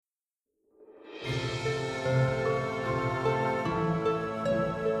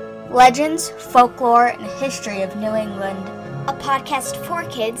Legends, Folklore, and History of New England. A podcast for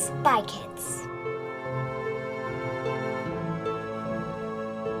kids by kids.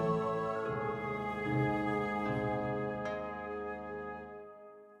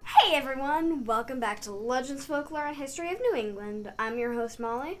 Hey everyone, welcome back to Legends, Folklore, and History of New England. I'm your host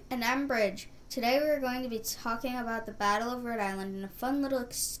Molly. And I'm Bridge. Today we're going to be talking about the Battle of Rhode Island and a fun little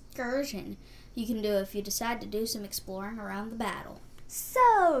excursion you can do if you decide to do some exploring around the battle.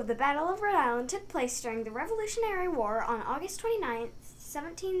 So, the Battle of Rhode Island took place during the Revolutionary War on August 29th,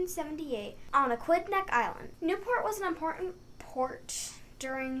 1778, on Aquidneck Island. Newport was an important port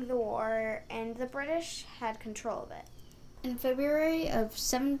during the war, and the British had control of it. In February of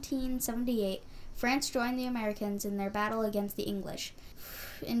 1778, France joined the Americans in their battle against the English.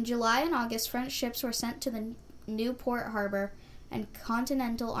 In July and August, French ships were sent to the Newport harbor, and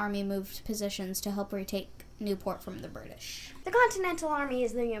Continental Army moved positions to help retake Newport from the British. The Continental Army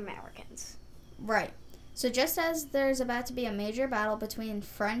is the Americans. Right. So just as there's about to be a major battle between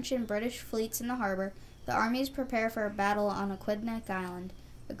French and British fleets in the harbor, the armies prepare for a battle on Aquidneck Island.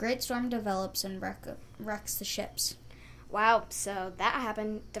 A great storm develops and wrecks the ships. Wow, so that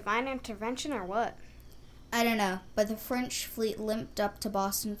happened. Divine intervention or what? I don't know, but the French fleet limped up to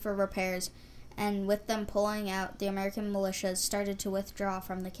Boston for repairs, and with them pulling out, the American militias started to withdraw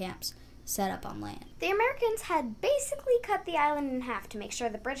from the camps set up on land. The Americans had basically cut the island in half to make sure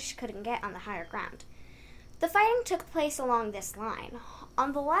the British couldn't get on the higher ground. The fighting took place along this line.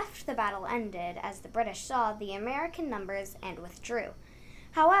 On the left, the battle ended as the British saw the American numbers and withdrew.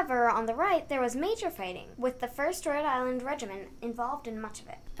 However, on the right, there was major fighting, with the 1st Rhode Island Regiment involved in much of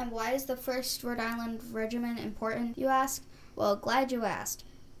it. And why is the 1st Rhode Island Regiment important, you ask? Well, glad you asked.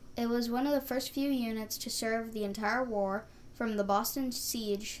 It was one of the first few units to serve the entire war, from the Boston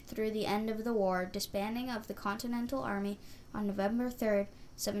Siege through the end of the war, disbanding of the Continental Army on November 3rd,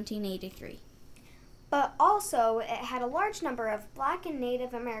 1783. But also, it had a large number of black and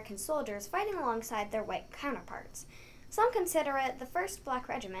Native American soldiers fighting alongside their white counterparts. Some consider it the first black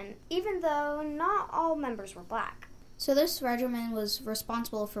regiment, even though not all members were black. So this regiment was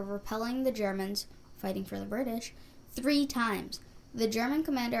responsible for repelling the Germans, fighting for the British, 3 times. The German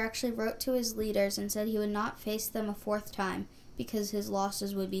commander actually wrote to his leaders and said he would not face them a 4th time because his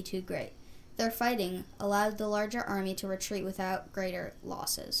losses would be too great. Their fighting allowed the larger army to retreat without greater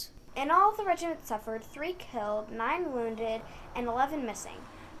losses. In all, the regiment suffered 3 killed, 9 wounded, and 11 missing.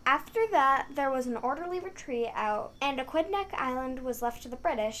 After that, there was an orderly retreat out, and Aquidneck Island was left to the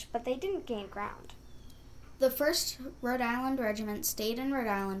British, but they didn't gain ground. The 1st Rhode Island Regiment stayed in Rhode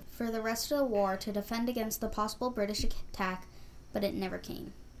Island for the rest of the war to defend against the possible British attack, but it never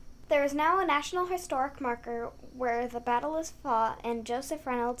came. There is now a National Historic Marker where the battle is fought, and Joseph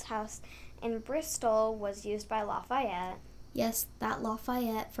Reynolds' house in Bristol was used by Lafayette. Yes, that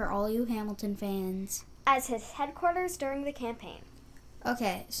Lafayette for all you Hamilton fans. As his headquarters during the campaign.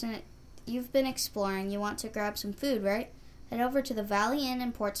 Okay, so you've been exploring. You want to grab some food, right? Head over to the Valley Inn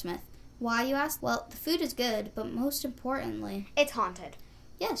in Portsmouth. Why, you ask? Well, the food is good, but most importantly, it's haunted.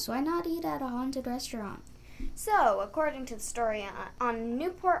 Yes, why not eat at a haunted restaurant? So, according to the story on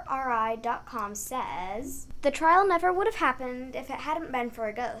NewportRI.com says, the trial never would have happened if it hadn't been for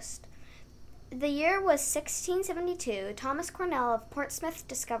a ghost. The year was 1672. Thomas Cornell of Portsmouth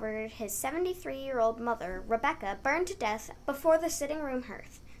discovered his 73-year-old mother, Rebecca, burned to death before the sitting room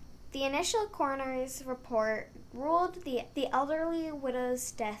hearth. The initial coroner's report ruled the elderly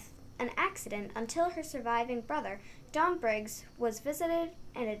widow's death an accident until her surviving brother, John Briggs, was visited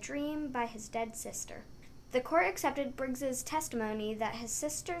in a dream by his dead sister. The court accepted Briggs's testimony that his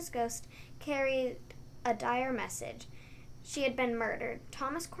sister's ghost carried a dire message. She had been murdered.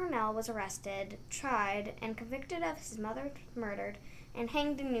 Thomas Cornell was arrested, tried, and convicted of his mother's murder and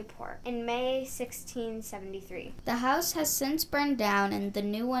hanged in Newport in May 1673. The house has since burned down and the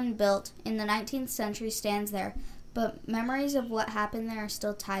new one built in the 19th century stands there, but memories of what happened there are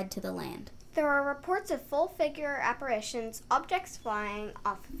still tied to the land. There are reports of full-figure apparitions, objects flying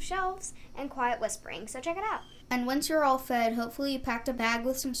off of shelves, and quiet whispering, so check it out. And once you're all fed, hopefully you packed a bag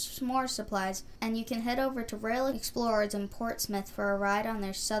with some s'more supplies, and you can head over to Rail Explorers in Portsmouth for a ride on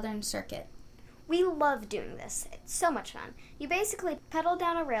their southern circuit. We love doing this. It's so much fun. You basically pedal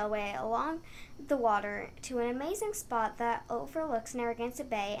down a railway along the water to an amazing spot that overlooks Narragansett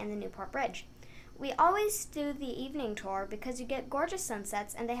Bay and the Newport Bridge. We always do the evening tour because you get gorgeous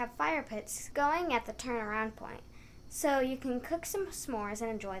sunsets and they have fire pits going at the turnaround point, so you can cook some s'mores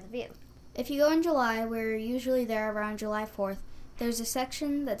and enjoy the view. If you go in July, we're usually there around July 4th, there's a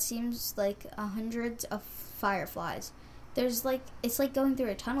section that seems like hundreds of fireflies. it's like going through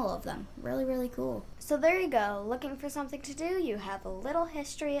a tunnel of them. Really, really cool. So there you go. Looking for something to do? You have a little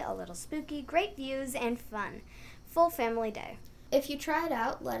history, a little spooky, great views, and fun. Full family day. If you try it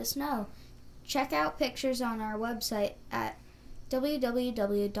out, let us know. Check out pictures on our website at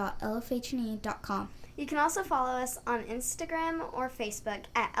www.lfhne.com. You can also follow us on Instagram or Facebook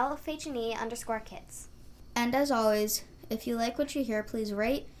at lfhne_kids. And as always, if you like what you hear, please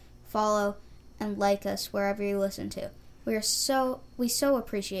rate, follow, and like us wherever you listen to. We so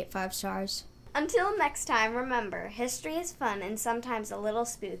appreciate 5 stars. Until next time, remember, history is fun and sometimes a little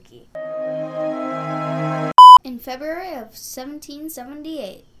spooky. In February of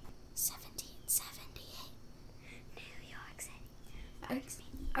 1778. New York City.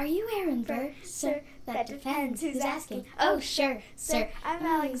 Are you Aaron Burr, sir? That depends who's asking. Oh, sure, sir. I'm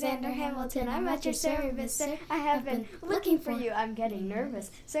Alexander Hamilton. I'm at your service, sir. I have been looking for you. I'm getting nervous,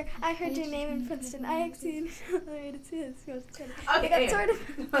 sir. I heard your name in Princeton. I actually Okay,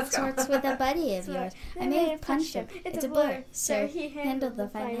 Sorts with a buddy of yours. I may have punched him. It's a blur, sir. He Handled the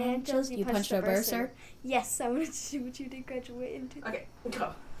financials. You punched a burr, sir? Yes, I'm going to do what you did graduate into. Okay,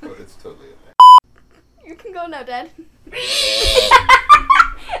 go. Well, it's totally a thing. You can go now, Dad.